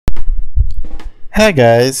Hi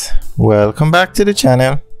guys, welcome back to the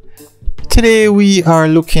channel. Today we are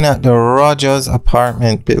looking at the Rohers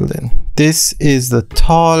apartment building. This is the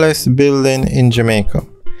tallest building in Jamaica.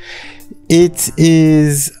 It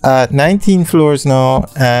is at 19 floors now,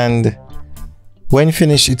 and when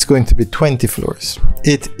finished it's going to be 20 floors.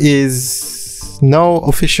 It is now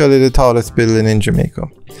officially the tallest building in Jamaica.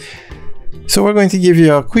 So we're going to give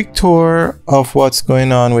you a quick tour of what's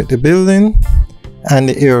going on with the building and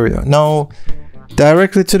the area. Now,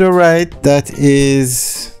 directly to the right, that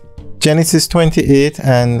is Genesis 28,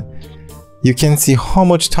 and you can see how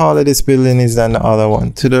much taller this building is than the other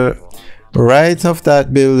one. To the right of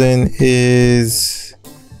that building is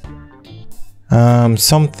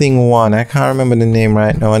something one, I can't remember the name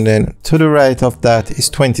right now, and then to the right of that is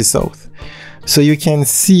 20 South. So you can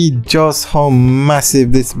see just how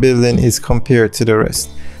massive this building is compared to the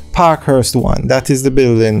rest. Parkhurst 1, that is the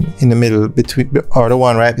building in the middle between, or the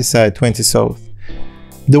one right beside 20 South.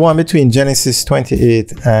 The one between Genesis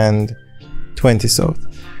 28 and 20 South.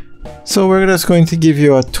 So we're just going to give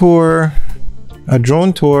you a tour, a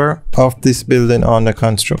drone tour of this building under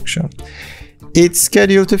construction. It's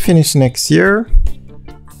scheduled to finish next year,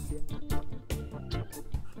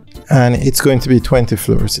 and it's going to be 20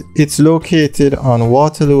 floors. It's located on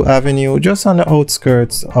Waterloo Avenue, just on the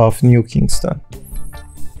outskirts of New Kingston.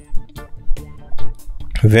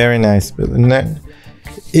 Very nice building.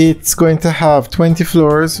 It's going to have 20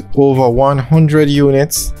 floors, over 100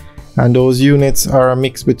 units, and those units are a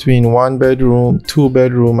mix between 1 bedroom, 2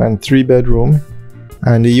 bedroom, and 3 bedroom.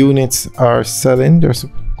 And the units are selling. They're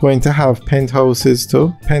going to have penthouses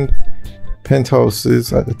too,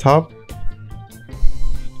 penthouses at the top.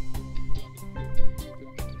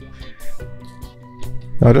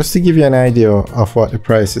 Now, just to give you an idea of what the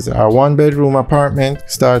prices are, 1 bedroom apartment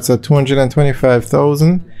starts at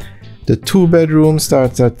 225,000. The 2 bedroom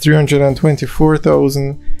starts at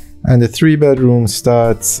 324,000, and the 3 bedroom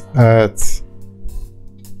starts at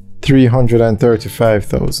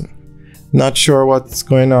 335,000. Not sure what's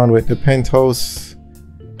going on with the penthouse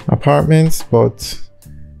apartments, but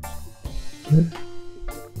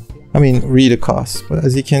I mean, read the cost. But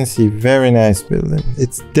as you can see, very nice building.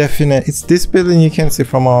 It's this building you can see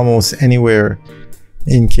from almost anywhere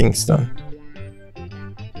in Kingston.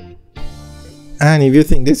 And if you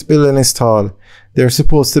think this building is tall, they're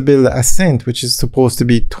supposed to build the Ascent, which is supposed to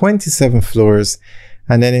be 27 floors.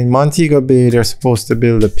 And then in Montego Bay, they're supposed to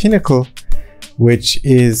build the Pinnacle, which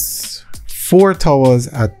is 4 towers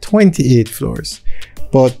at 28 floors.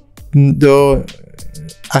 But the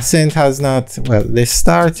Ascent has not, well, they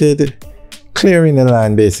started clearing the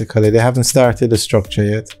land basically. They haven't started the structure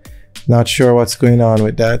yet. Not sure what's going on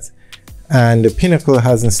with that. And the Pinnacle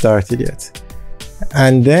hasn't started yet.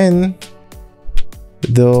 And then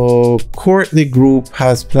the Courtly Group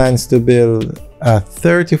has plans to build a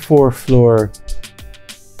 34-floor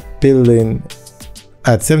building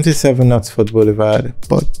at 77 Knutsford Boulevard,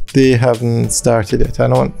 but they haven't started it.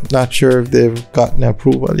 Not sure if they've gotten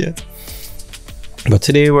approval yet. But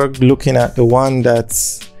today we're looking at the one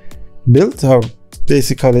that's built, or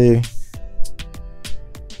basically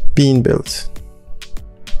being built.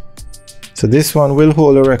 So this one will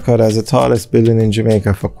hold a record as the tallest building in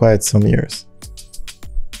Jamaica for quite some years.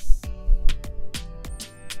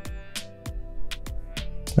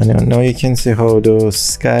 And now you can see how the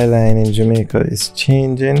skyline in Jamaica is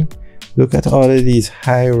changing. Look at all of these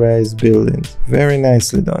high-rise buildings. Very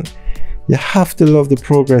nicely done. You have to love the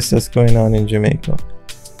progress that's going on in Jamaica.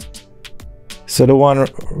 So the one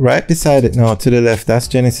right beside it now to the left, that's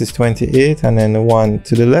Genesis 28, and then the one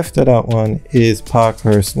to the left of that one is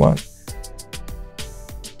Parkhurst 1.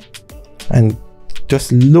 And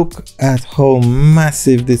just look at how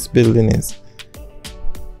massive this building is.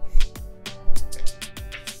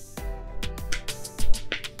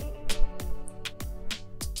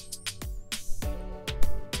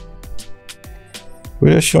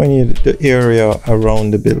 We're just showing you the area around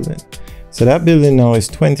the building. So that building now is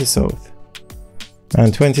 20 South.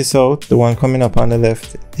 And 20 South, the one coming up on the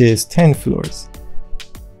left, is 10 floors.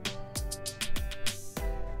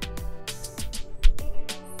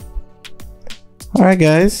 Alright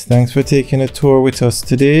guys, thanks for taking a tour with us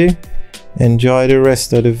today. Enjoy the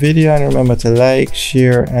rest of the video, and remember to like,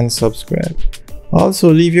 share, and subscribe.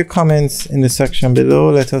 Also, leave your comments in the section below.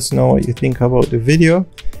 Let us know what you think about the video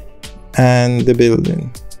and the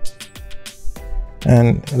building.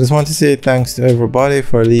 And I just want to say thanks to everybody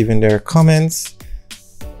for leaving their comments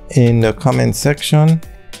in the comment section.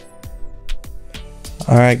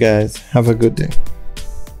 Alright guys, have a good day.